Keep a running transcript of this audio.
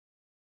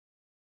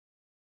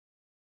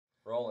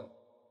Rolling.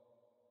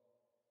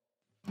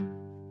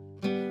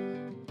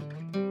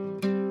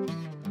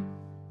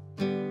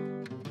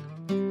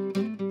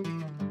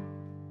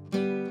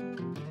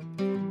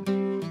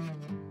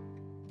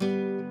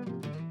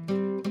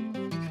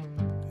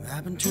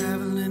 I've been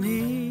traveling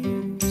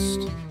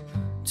east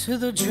to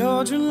the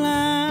Georgia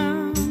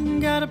line.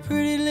 Got a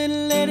pretty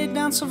little lady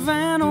down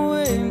Savannah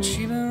way, and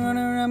she been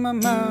running around my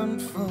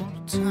mind full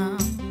time.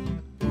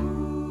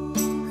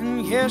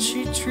 And yeah,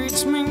 she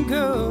treats me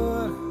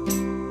good,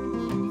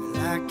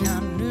 like I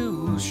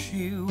knew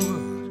she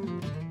would.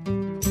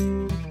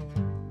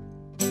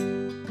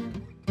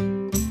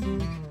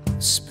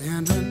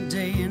 Spent a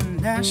day in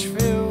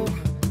Nashville,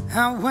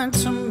 I went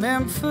to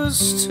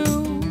Memphis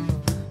too,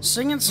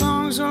 singing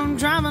songs while I'm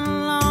driving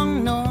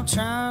along, no, I'm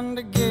trying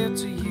to get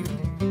to you.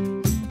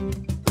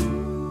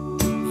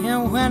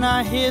 And when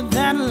I hit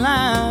that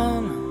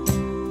line,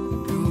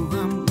 oh,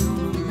 I'm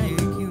gonna make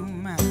you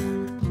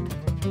mine.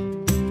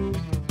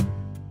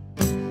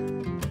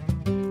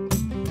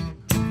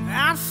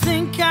 I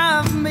think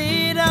I've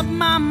made up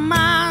my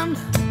mind,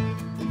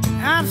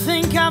 I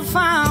think I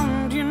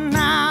found you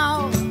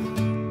now.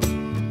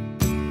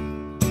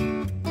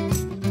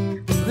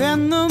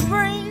 When the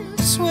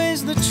breeze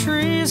sways the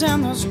trees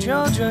and those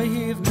Georgia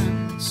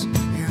evenings,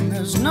 and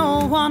there's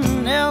no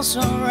one else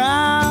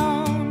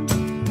around,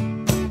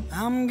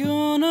 I'm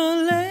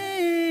gonna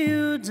lay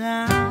you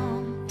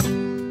down.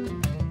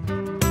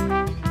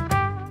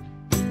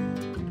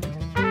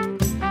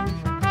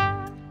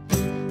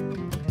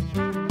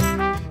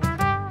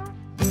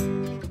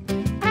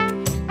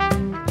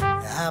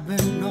 I've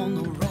been on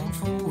the road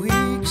for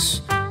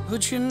weeks,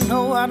 but you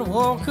know I'd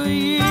walk a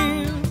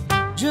year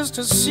just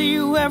to see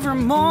you every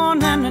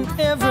morning and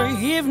every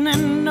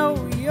evening, know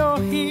you're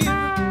here.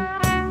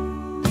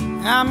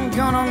 I'm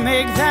gonna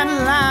make that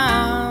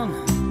line,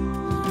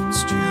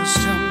 it's just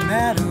a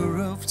matter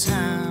of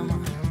time.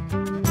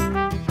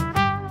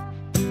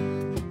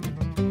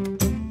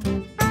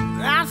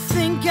 I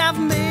think I've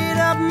made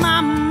up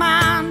my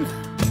mind,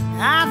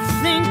 I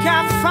think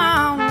I've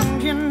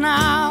found you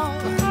now.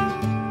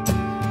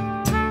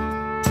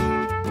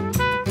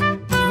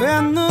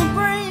 When the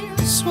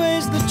breeze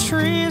sways the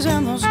trees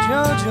and those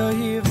Georgia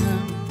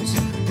evenings,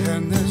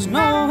 and there's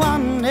no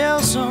one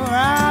else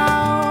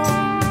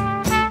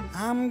around,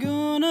 I'm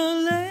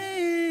gonna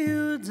lay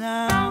you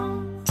down.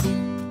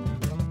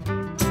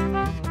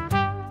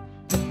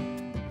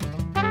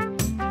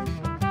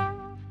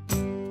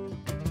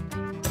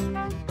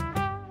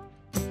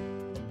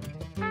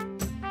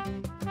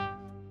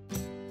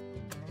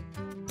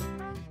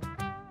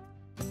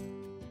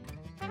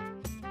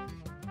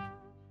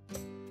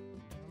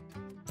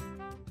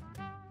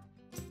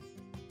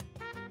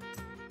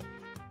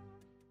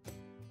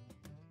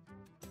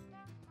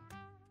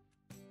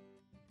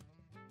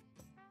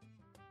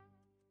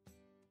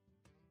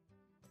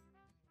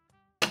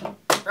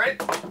 Ready?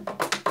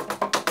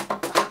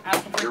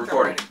 You're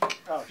recording.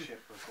 Oh shit,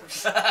 we're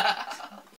recording.